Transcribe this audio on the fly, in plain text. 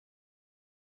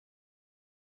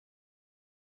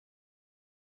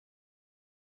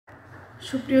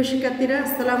সুপ্রিয় শিক্ষার্থীরা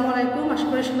আসসালামু আলাইকুম। আশা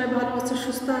করি সবাই ভালো আছো,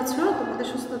 সুস্থ আছো। তোমাদের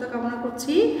সুস্থতা কামনা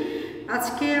করছি।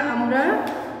 আজকে আমরা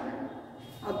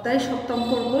অধ্যায় সপ্তম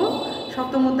পড়ব।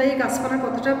 সপ্তম অধ্যায়ে গাছপালার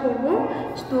কথাটা পড়ব।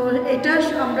 তো এটা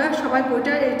আমরা সবাই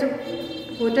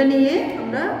বইটা নিয়ে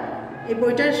আমরা এই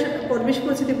বইটার পরিবেশ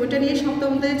পরিস্থিতি বইটা নিয়ে সপ্তম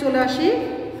অধ্যায়ে চলে আসি।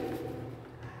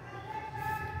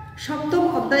 সপ্তম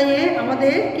অধ্যায়ে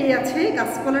আমাদের কি আছে?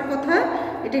 গাছপালার কথা।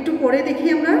 এটা একটু পড়ে দেখি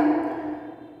আমরা।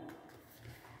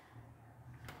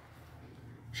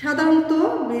 সাধারণত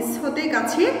বীজ হতে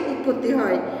গাছের উৎপত্তি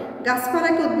হয়।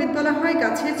 গাছপালাকে উদ্ভিদ বলা হয়।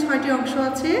 গাছের 6টি অংশ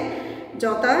আছে,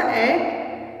 যথা 1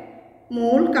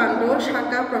 মূল, কাণ্ড,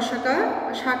 শাখা, প্রশাখা,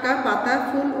 শাখা, পাতা,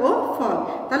 ফুল ও ফল।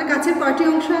 তাহলে গাছের কয়টি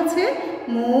অংশ আছে?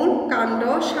 মূল, কাণ্ড,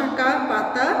 শাখা,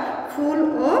 পাতা, ফুল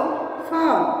ও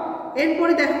ফল।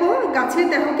 এরপরে দেখো গাছের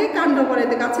দেহকে কাণ্ড বলে।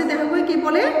 গাছের দেহকে কি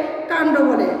বলে? কাণ্ড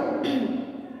বলে।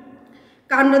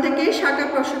 কাণ্ড থেকে শাখা,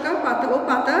 প্রশাখা, পাতা ও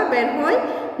পাতা বের হয়।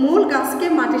 মূল গাছকে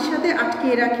মাটির সাথে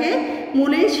আটকিয়ে রাখে।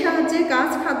 মূলের সাহায্যে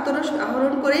গাছ খাদ্যরস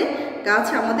আহরণ করে। গাছ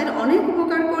আমাদের অনেক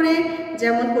উপকার করে,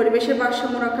 যেমন পরিবেশের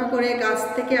ভারসাম্য রক্ষা করে। গাছ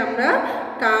থেকে আমরা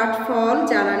কাঠ, ফল,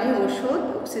 জ্বালানি, ওষুধ,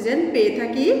 অক্সিজেন পেয়ে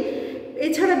থাকি।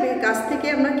 এছাড়া গাছ থেকে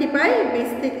আমরা কি পাই?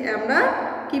 বীজ থেকে আমরা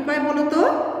কি পাই বলো তো?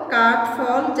 কাঠ,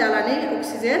 ফল, জ্বালানি,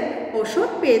 অক্সিজেন, ওষুধ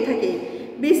পেয়ে থাকি।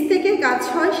 বীজ থেকে গাছ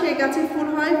হয়, সেই গাছে ফুল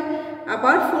হয়,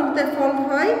 আবার ফল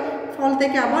হয়, ফল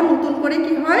থেকে আবার নতুন করে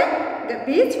কি হয়?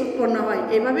 বীজ উৎপন্ন হয়।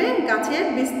 এভাবে গাছের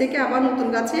বীজ থেকে আবার নতুন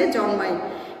গাছে জন্মায়।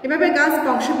 এভাবে গাছ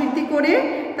বংশবৃদ্ধি করে।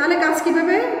 তাহলে গাছ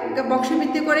কীভাবে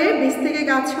বংশবৃদ্ধি করে? বীজ থেকে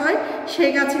গাছ হয়,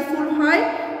 সেই গাছে ফুল হয়,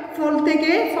 ফল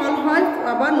থেকে ফল হয়,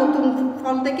 আবার নতুন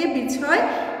ফল থেকে বীজ হয়,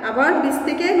 আবার বীজ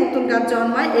থেকে নতুন গাছ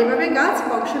জন্মায়। এভাবে গাছ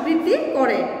বংশবৃদ্ধি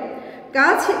করে।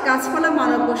 গাছপালা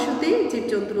মানব বসতি,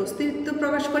 জীবজন্তুর অস্তিত্ব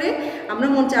প্রকাশ করে।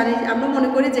 আমরা মনে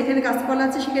করি যেখানে গাছপালা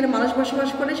আছে সেখানে মানুষ বসবাস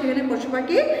করে, সেখানে পশু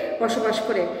পাখি বসবাস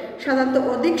করে। সাধারণত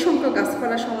অধিক সংখ্যক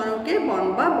গাছপালা সমারোহকে বন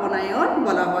বা বনায়ন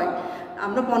বলা হয়।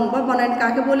 আমরা বন বা বনায়ন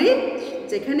কাকে বলি?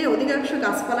 যেখানে অধিকাংশ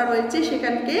গাছপালা রয়েছে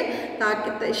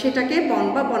সেটাকে বন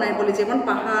বা বনায়ন বলি। যেমন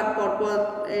পাহাড়, পর্বত,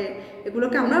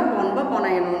 এগুলোকে আমরা বন বা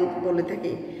বনায়ন বলে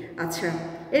থাকি। আচ্ছা,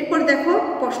 এরপরে দেখো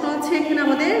প্রশ্ন আছে এখানে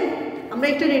আমাদের। আমরা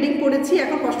একটা রিডিং পড়েছি,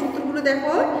 এখন প্রশ্ন উত্তরগুলো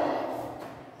দেখো।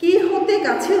 কি হতে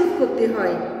গাছের উৎপত্তি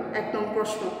হয়? 1 নং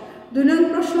প্রশ্ন। 2 নং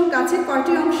প্রশ্ন, গাছের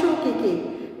কয়টি অংশ কি কি?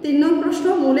 3 নং প্রশ্ন,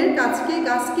 মূলের গাছ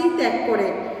কি ত্যাগ করে?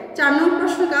 4 নং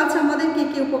প্রশ্ন, গাছ আমাদের কি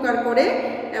কি উপকার করে?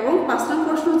 এবং 5 নং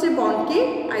প্রশ্ন হচ্ছে বন কি?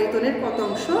 আয়তনের কত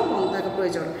অংশ বন থাকা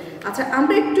প্রয়োজন? আচ্ছা,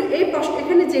 আমরা একটু এই প্রশ্ন,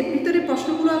 এখানে যে ভিতরে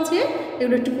প্রশ্নগুলো আছে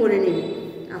এগুলো একটু পড়ে নিই।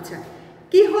 আচ্ছা,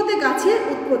 কি হতে গাছের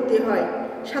উৎপত্তি হয়?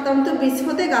 সাধারণত বীজ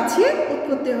হতে গাছের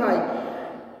উৎপত্তি হয়।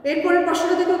 এরপরে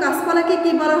প্রশ্নটা দেখো, গাছপালাকে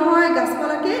কি বলা হয়?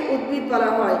 গাছপালাকে উদ্ভিদ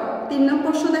বলা হয়। 3 নং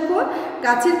প্রশ্ন দেখো,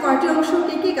 গাছের কয়টি অংশ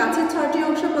কি কি? গাছের 6টি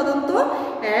অংশ প্রধানত।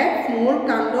 1 মূল,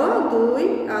 কাণ্ড, 2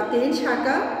 3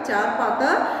 শাখা, 4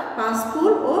 পাতা, 5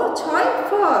 ফুল ও 6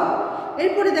 ফল।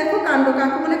 এরপরে দেখো কাণ্ড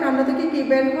কাকে বলে? কাণ্ড থেকে কি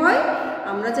বের হয়?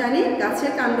 আমরা জানি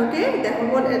গাছের কাণ্ডকে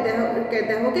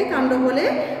দেহকে কাণ্ড বলে।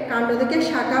 কাণ্ড থেকে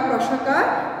শাখা, প্রশাখা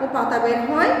ও পাতা বের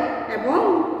হয়। এবং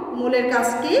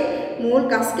মূল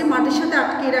গাছকে মাটির সাথে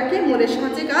আটকিয়ে রাখে। মূলের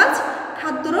সাহায্যে গাছ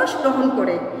খাদ্যরস গ্রহণ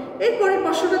করে। এরপরে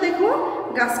প্রশ্নটা দেখো,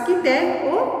 গাছ কি ত্যাগ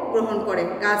ও গ্রহণ করে?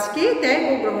 গাছ কি ত্যাগ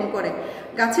ও গ্রহণ করে?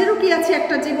 গাছেরও কি আছে?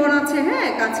 একটা জীবন আছে। হ্যাঁ,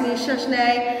 গাছ নিঃশ্বাস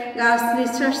নেয়, গাছ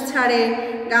নিঃশ্বাস ছাড়ে।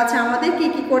 গাছ আমাদের কি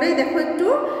কি করে দেখো একটু।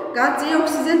 গাছ যে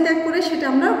অক্সিজেন ত্যাগ করে সেটা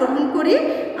আমরা গ্রহণ করি,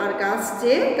 আর গাছ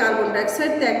যে কার্বন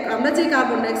ডাইঅক্সাইড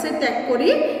ত্যাগ করি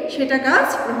সেটা গাছ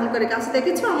গ্রহণ করে। গাছ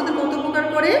দেখেছো আমাদের কত উপকার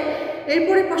করে।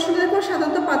 এরপরে প্রশ্ন দেখো,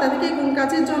 সাধারণত পাতা থেকে কোন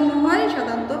গাছের জন্ম হয়?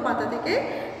 সাধারণত পাতা থেকে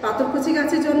পাথরকুচি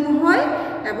গাছের জন্ম হয়।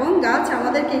 এবং গাছ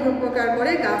আমাদের কী উপকার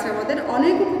করে? গাছ আমাদের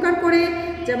অনেক উপকার করে,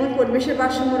 যেমন পরিবেশের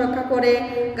ভারসাম্য রক্ষা করে।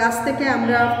 গাছ থেকে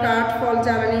আমরা কাঠ, ফল,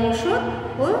 জ্বালানি, ওষুধ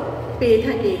ও পেয়ে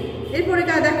থাকি। এরপরে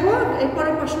দেখো, এরপরে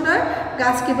প্রশ্নটা,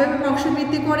 গাছ কীভাবে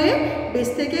বংশবৃদ্ধি করে? বীজ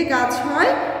থেকে গাছ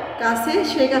হয়,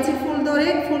 সেই গাছে ফুল ধরে,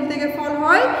 ফুল থেকে ফল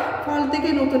হয়, ফল থেকে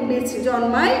নতুন বীজ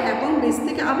জন্মায়, এবং বীজ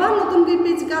থেকে আবার নতুন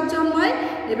বীজ গাছ জন্মায়।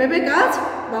 এভাবে গাছ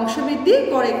বংশবৃদ্ধি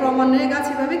করে। ক্রমান্বয়ে গাছ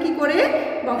এভাবে কি করে?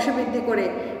 বংশবৃদ্ধি করে।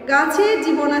 গাছে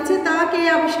জীবন আছে, তা কে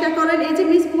আবিষ্কার করেন? এই যে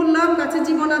বীজ বললাম গাছের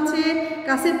জীবন আছে,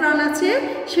 গাছের প্রাণ আছে,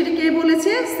 সেটা কে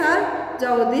বলেছে? স্যার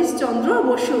জগদীশ চন্দ্র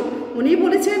বসু। উনি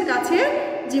বলেছেন গাছের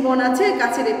জীবন আছে,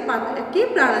 গাছের কি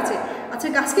প্রাণ আছে। আচ্ছা,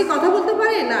 গাছ কি কথা বলতে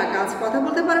পারে? না, গাছ কথা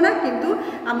বলতে পারে না। কিন্তু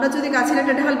আমরা যদি গাছের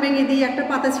একটা ডাল ভেঙে দিই, একটা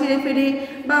পাতা ছিঁড়ে ফেলি,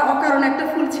 বা অকারণে একটা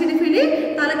ফুল ছিঁড়ে ফেলি,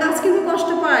 তাহলে গাছ কিন্তু কষ্ট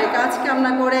পায়, গাছ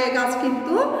কান্না করে, গাছ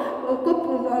কিন্তু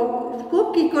খুব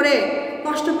কি করে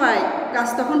কষ্ট পায়। গাছ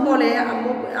তখন বলে,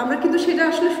 আমরা কিন্তু সেটা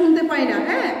আসলে শুনতে পাই না।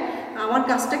 হ্যাঁ, আমার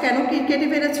গাছটা কেন কেটে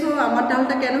ফেলেছো, আমার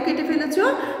ডালটা কেন কেটে ফেলেছো,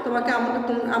 তোমাকে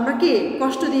আমরা কি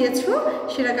কষ্ট দিয়েছো,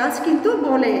 সেটা গাছ কিন্তু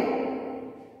বলে।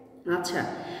 আচ্ছা,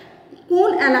 কোন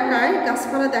এলাকায়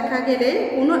গাছপালা দেখা গেলে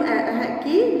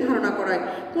কি ধারণা করা হয়?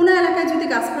 কোনো এলাকায় যদি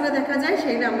গাছপালা দেখা যায়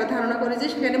সেখানে আমরা ধারণা করি যে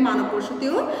সেখানে মানব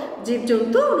বসতিও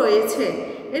জীবজন্তু রয়েছে।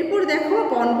 এরপর দেখো,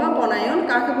 বন বা বনায়ন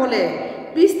কাকে বলে?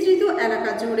 বিস্তৃত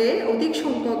এলাকা জুড়ে অধিক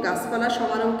সংখ্যক গাছপালা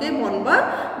সমারোহকে বন বা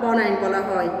বনায়ন বলা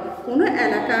হয়। কোনো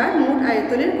এলাকার মোট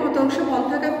আয়তনের কত অংশ বন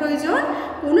থাকা প্রয়োজন?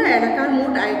 কোনো এলাকার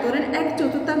মোট আয়তনের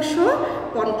 1/4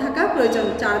 বন থাকা প্রয়োজন।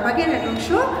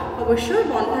 1/4 অবশ্যই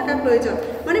বন থাকা প্রয়োজন।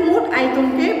 মানে মোট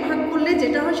আয়তনকে ভাগ করলে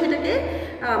যেটা হয় সেটাকে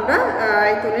আমরা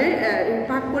আয়তনে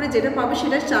ভাগ করে যেটা পাবো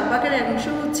সেটা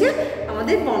 4/1 হচ্ছে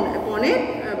আমাদের বনের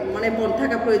মানে বন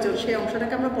থাকা প্রয়োজন। সেই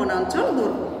অংশটাকে আমরা বনাঞ্চল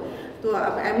ধরবো। তো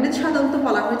এমনি সাধারণত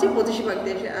বলা হয়েছে 25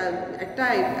 দেশ,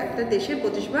 একটা দেশের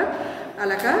 25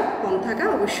 এলাকা বন থাকা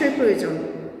অবশ্যই প্রয়োজন।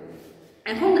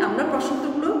 এখন আমরা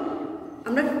প্রশ্নোত্তরগুলো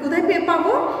আমরা কোথায়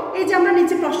পাবো? এই যে আমরা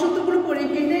নিচে প্রশ্নোত্তরগুলো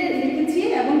এখানে লিখেছি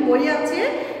এবং বই আছে,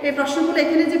 এই প্রশ্নগুলো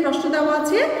এখানে যে প্রশ্ন দেওয়া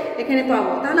আছে এখানে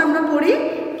পাবো। তাহলে আমরা পড়ি,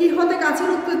 কি হতে গাছের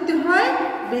উৎপত্তি হয়?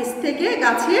 বীজ থেকে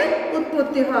গাছের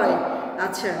উৎপত্তি হয়।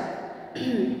 আচ্ছা,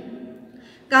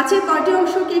 গাছের কয়টি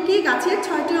অংশ কি কি? গাছের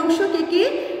 6টি অংশ কি কি?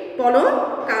 বলো।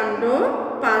 কাণ্ড,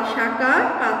 শাখা,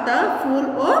 পাতা, ফুল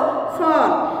ও ফল।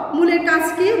 মূলের কাজ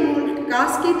কি?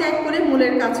 গাছ কি ত্যাগ করে?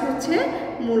 মূলের কাজ হচ্ছে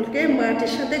মূলকে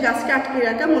মাটির সাথে গাছকে আটকে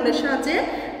রাখা, মূলের সাহায্যে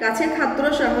গাছের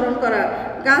খাদ্যরস আহরণ করা।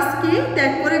 গাছ কি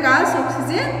ত্যাগ করে? গাছ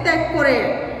অক্সিজেন ত্যাগ করে।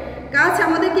 গাছ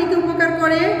আমাদের কি কি উপকার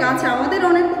করে? গাছ আমাদের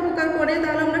অনেক উপকার করে।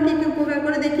 তাহলে আমরা কি কি উপকার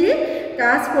করে দেখি।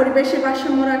 গাছ পরিবেশে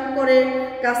ভারসাম্য করে।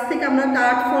 গাছ থেকে আমরা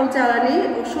কাঠ, ফল, জ্বালানি,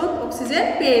 ওষুধ, অক্সিজেন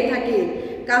পেয়ে থাকি।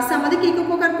 গাছ আমাদের কি কি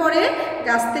উপকার করে?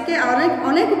 গাছ থেকে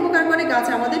অনেক উপকার করে। গাছ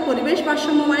আমাদের পরিবেশ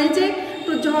ভারসাম্য, মানে যে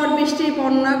ঝড় বৃষ্টি,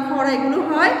 বন্যা, খরা এগুলো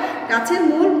হয়, গাছের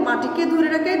মূল মাটিকে ধরে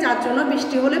রাখে, যার জন্য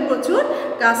বৃষ্টি হলে প্রচুর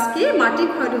গাছকে মাটি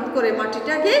ক্ষয়রোধ করে,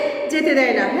 মাটিটাকে যেতে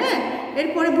দেয় না। হ্যাঁ,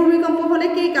 এরপরে ভূমিকম্প হলে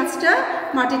কি গাছটা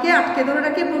মাটিকে আটকে ধরে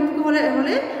রাখে। ভূমিকম্প হলে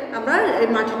আমরা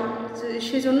মাটি,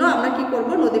 সেজন্য আমরা কি করব?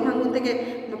 নদী ভাঙন থেকে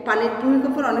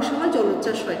ভূমিকম্পের অনেক সময়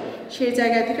জলোচ্ছ্বাস হয়, সেই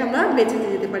জায়গা থেকে আমরা বেঁচে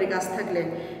যেতে পারি গাছ থাকলে।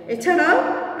 এছাড়াও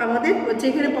আমাদের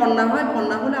যেখানে বন্যা হয়,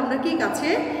 বন্যা হলে আমরা কি গাছে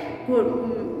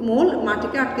মূল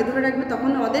মাটিকে আটকে ধরে রাখবে,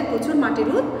 তখন আমাদের প্রচুর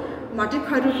মাটির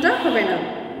ক্ষয়রোধটা হবে না।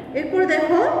 এরপরে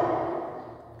দেখো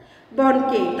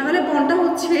বনকে, তাহলে বনটা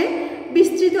হচ্ছে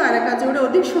বিস্তৃত এলাকা জুড়ে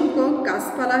অধিক সংখ্যক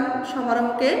গাছপালা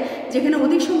সমারোহকে, যেখানে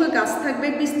অধিক সংখ্যক গাছ থাকবে,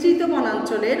 বিস্তৃত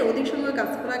বনাঞ্চলের অধিক সংখ্যক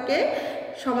গাছপালাকে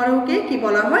সমারোহকে কি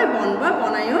বলা হয়? বন বা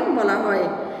বনায়ন বলা হয়।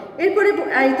 এরপরে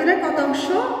আয়তনের কত অংশ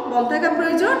বন থাকা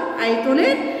প্রয়োজন?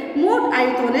 আয়তনের মোট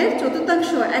আয়তনের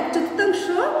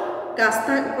 1/4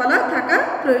 গাছপালা থাকা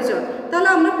প্রয়োজন। তাহলে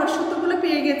আমরা প্রশ্নোত্তরগুলো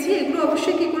পেয়ে গেছি। এগুলো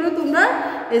অবশ্যই কি করে তোমরা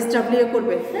SW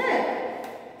করবে। হ্যাঁ,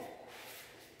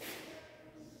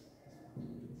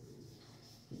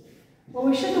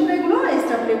 অবশ্যই তোমরা এগুলো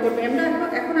SW করবে।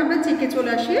 এখন আমরা জিকে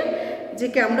চলে আসি।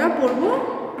 জিকে আমরা পড়বো।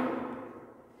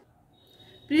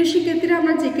 প্রিয় শিক্ষার্থীরা,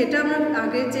 আমরা জিকেটা আমরা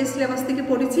আগে যে সিলেবাস থেকে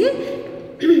পড়েছি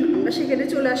আমরা সেখানে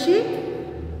চলে আসি।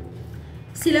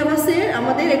 সিলেবাসে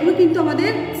আমাদের এগুলো কিন্তু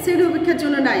আমাদের সেট পরীক্ষার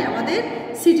জন্য নাই, আমাদের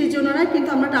সিটির জন্য নাই, কিন্তু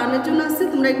আমরা টার্মের জন্য আসছে।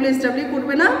 তোমরা এগুলো SW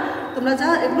করবে না, তোমরা যা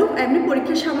এগুলো এমনি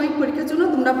পরীক্ষার সাময়িক পরীক্ষার জন্য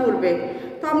তোমরা পড়বে।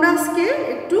 তো আমরা আজকে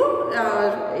একটু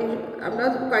আমরা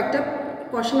কয়েকটা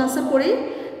কোয়েশ্চেন আনসার পড়ি।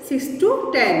 6 to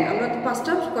 10 আমরা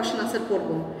 5টা কোয়েশ্চেন আনসার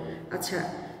পড়বো। আচ্ছা,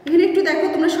 এখানে একটু দেখো,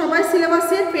 তোমরা সবাই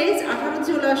সিলেবাসের পেজ 18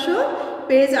 চলে আসো।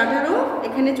 পেজ 18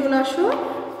 এখানে চলে আসো।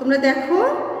 তোমরা দেখো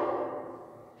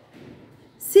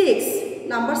 6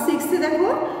 নাম্বার 6-এ দেখো,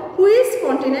 which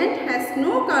continent has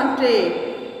no country?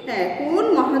 হ্যাঁ, কোন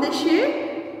মহাদেশে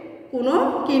কোনো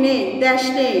কি নেই? দেশ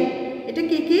নেই। এটা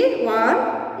কি কি? 1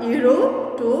 ইউরোপ,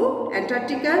 2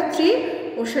 অ্যান্টার্কটিকা, 3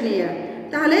 ওশেনিয়া।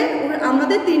 তাহলে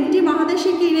আমাদের 3টি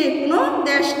মহাদেশে কি নেই? কোনো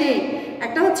দেশ নেই।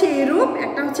 একটা হচ্ছে ইউরোপ,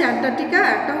 একটা হচ্ছে অ্যান্টার্কটিকা,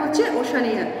 একটা হচ্ছে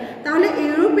ওশেনিয়া। তাহলে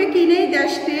ইউরোপে কি নেই?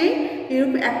 দেশ নেই।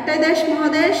 ইউরোপ একটাই দেশ,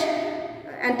 মহাদেশ।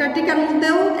 অ্যান্টার্কটিকার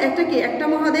মধ্যেও একটা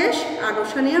মহাদেশ, আর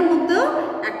ওশেনিয়ার মধ্যেও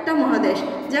একটা মহাদেশ।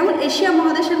 যেমন এশিয়া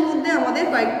মহাদেশের মধ্যে আমাদের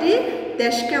কয়েকটি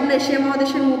দেশকে আমরা এশিয়া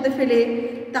মহাদেশের মধ্যে ফেলি।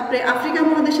 তারপরে আফ্রিকা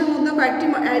মহাদেশের মধ্যে কয়েকটি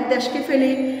দেশকে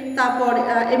ফেলি। তারপর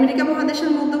আমেরিকা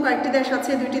মহাদেশের মধ্যে কয়েকটি দেশ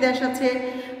আছে, 2টি দেশ আছে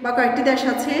বা কয়েকটি দেশ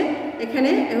আছে।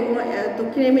 এখানে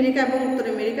দক্ষিণ আমেরিকা এবং উত্তর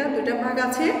আমেরিকা 2টা ভাগ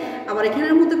আছে। আবার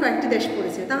এখানের মধ্যে কয়েকটি দেশ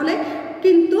পড়েছে। তাহলে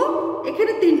কিন্তু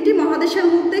এখানে 3টি মহাদেশের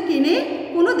মধ্যে কি নেই?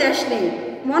 কোনো দেশ নেই।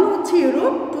 1 হচ্ছে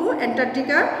ইউরোপ, 2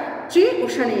 অ্যান্টার্কটিকা, 3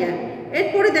 ওশেনিয়া।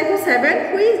 এরপরে দেখো 7,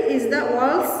 which is the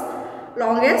world's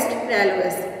longest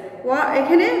railways?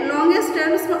 এখানে লংগেস্ট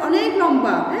রেলওয়েজ অনেক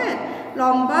লম্বা, হ্যাঁ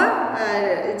লম্বা,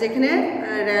 যেখানে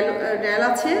রেল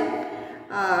আছে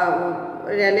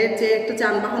রেলের যে একটা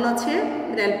যানবাহন আছে,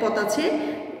 রেলপথ আছে,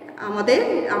 আমাদের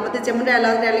যেমন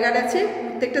রেলগাড়ি আছে,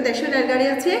 প্রত্যেকটা দেশের রেলগাড়ি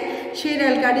আছে, সেই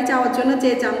রেলগাড়ি যাওয়ার জন্য যে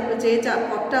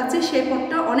পথটা আছে সেই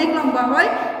পথটা অনেক লম্বা হয়।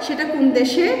 সেটা কোন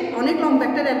দেশে অনেক লম্বা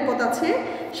একটা রেলপথ আছে,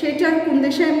 সেটা কোন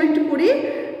দেশে আমরা একটু পড়ি,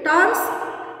 ট্রান্স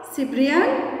সিবেরিয়ান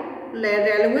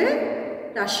রেলওয়ে,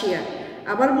 রাশিয়া।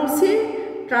 আবার বলছি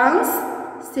ট্রান্স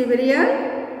সিবেরিয়ান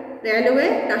রেলওয়ে,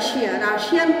 রাশিয়া।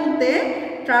 রাশিয়ার মধ্যে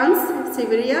ট্রান্স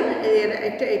সিবেরিয়ান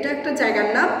এটা একটা জায়গার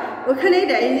নাম। ওখানে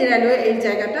এই রেলওয়ে এই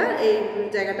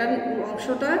জায়গাটার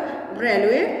অংশটা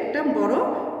রেলওয়ে একটা বড়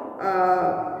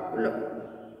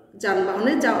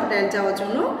যানবাহনে রেল যাওয়ার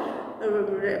জন্য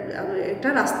একটা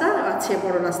রাস্তা আছে,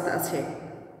 বড় রাস্তা আছে।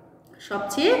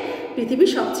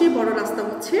 পৃথিবীর সবচেয়ে বড় রাস্তা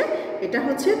হচ্ছে এটা,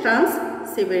 হচ্ছে ট্রান্স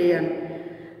সিবেরিয়ান।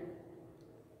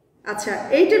 আচ্ছা,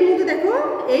 এইটার মধ্যে দেখো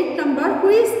 8 number,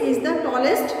 which is the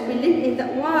tallest building in the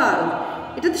world.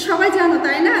 এটা তো সবাই জানো,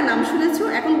 তাই না? নাম শুনেছো,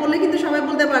 এখন বললে কিন্তু সবাই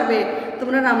বলতে পারবে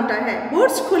তোমরা নামটা। হ্যাঁ,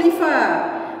 বুর্জ খলিফা।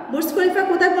 বুর্জ খলিফা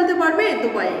কোথায় বলতে পারবে?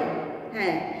 দুবাই।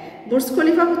 হ্যাঁ, বুর্জ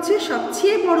খলিফা হচ্ছে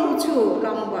সবচেয়ে বড় উঁচু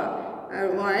লম্বা,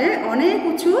 মানে অনেক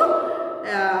উঁচু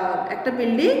একটা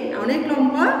বিল্ডিং, অনেক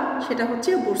লম্বা, সেটা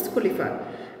হচ্ছে বুর্জ খলিফা।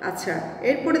 আচ্ছা,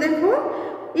 এরপরে দেখো,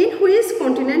 in which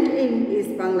continent is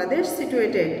Bangladesh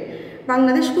situated.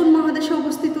 Bangladesh কোন মহাদেশে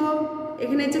অবস্থিত?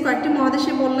 এখানে যে কয়েকটি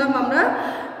মহাদেশে বললাম আমরা,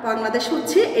 বাংলাদেশ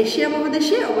হচ্ছে এশিয়া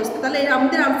মহাদেশে অবস্থিত। তাহলে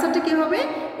আমাদের আনসারটা কী হবে?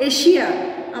 এশিয়া।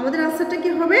 আমাদের আনসারটা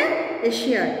কী হবে?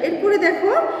 এশিয়া। এরপরে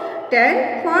দেখো 10,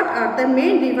 what are the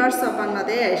main rivers of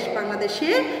Bangladesh.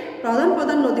 বাংলাদেশে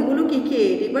প্রধান নদীগুলো কী কী?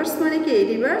 রিভার্স মানে কি?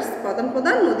 রিভার্স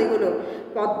প্রধান নদীগুলো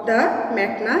পদ্মা,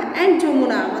 মেঘনা অ্যান্ড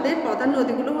যমুনা। আমাদের প্রধান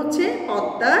নদীগুলো হচ্ছে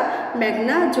পদ্মা,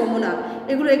 মেঘনা, যমুনা।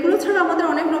 এগুলো ছাড়া আমাদের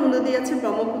অনেক নদী আছে,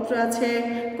 ব্রহ্মপুত্র আছে,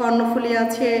 কর্ণফুলী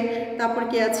আছে, তারপর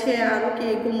কি আছে আরও কি,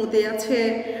 গোমতী আছে,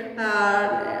 আর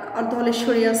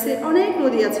অর্ধহলেশ্বরী আছে, অনেক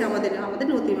নদী আছে আমাদের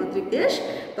নদীমাতৃক দেশ।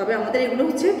 তবে আমাদের এগুলো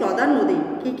হচ্ছে প্রধান নদী।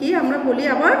 কি আমরা বলি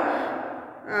আবার?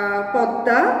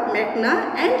 পদ্মা, মেঘনা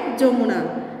অ্যান্ড যমুনা।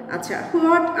 আচ্ছা,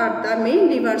 what are the main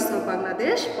rivers of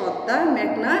Bangladesh? Padma,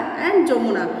 মেঘনা অ্যান্ড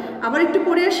যমুনা। আবার একটু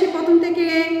পড়ে আসি প্রথম থেকে,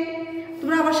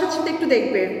 তোমরা আমার সাথে একটু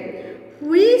দেখবে।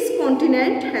 Which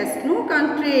continent has no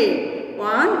country?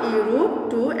 1 Europe,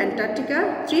 2 Antarctica,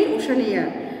 3 ওশানিয়া।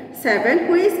 7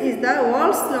 which is the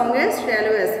world's longest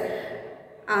railways?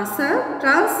 Answer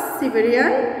trans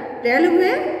সিবেরিয়ান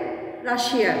railway,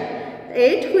 Russia.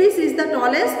 8 which is the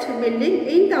tallest building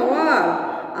in the world?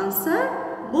 Answer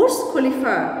Burj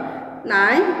Khalifa.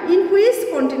 9 in which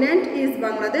continent is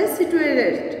Bangladesh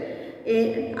situated?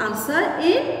 Answer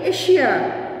in Asia.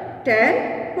 10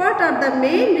 what are the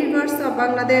main rivers of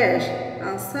Bangladesh?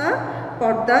 Answer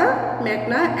Padma,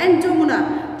 মেঘনা and Jamuna.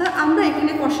 তা আমরা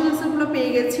এখানে question আনসারগুলো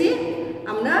পেয়ে গেছি।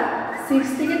 আমরা 6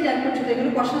 থেকে 10 পর্যন্ত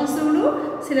এগুলো কোশ্চেন আনসারগুলো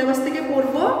সিলেবাস থেকে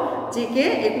পড়বো। জিকে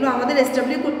এগুলো আমাদের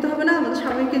এসডাব্লিউ করতে হবে না, আমাদের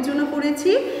সাময়িকের জন্য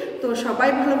পড়েছি। তো সবাই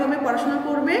ভালোভাবে পড়াশোনা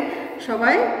করবে,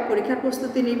 সবাই পরীক্ষার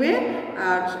প্রস্তুতি নেবে।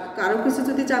 আর কারো কিছু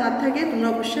যদি জানার থাকে তোমরা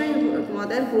অবশ্যই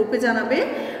তোমাদের গ্রুপে জানাবে।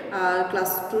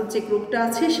 ক্লাস 2 যে গ্রুপটা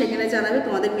আছে সেখানে জানাবে,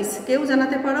 তোমাদের মিসকেও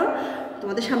জানাতে পারো,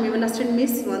 তোমাদের শামিমা নাসরিন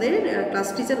মিস, তোমাদের ক্লাস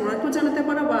টিচার, ওনাকেও জানাতে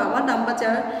পারো, বা আমার নাম্বার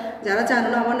যারা জানো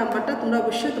না আমার নাম্বারটা তোমরা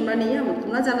অবশ্যই নিয়ে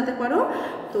তোমরা জানাতে পারো।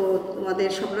 তো তোমাদের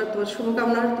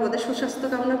শুভকামনা, তোমাদের সুস্বাস্থ্য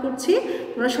কামনা করছি।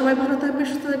 তোমরা সবাই ভালো থাকবে,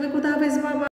 সুস্থ থাকবে। খোদা হাফেজ,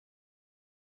 বাবা।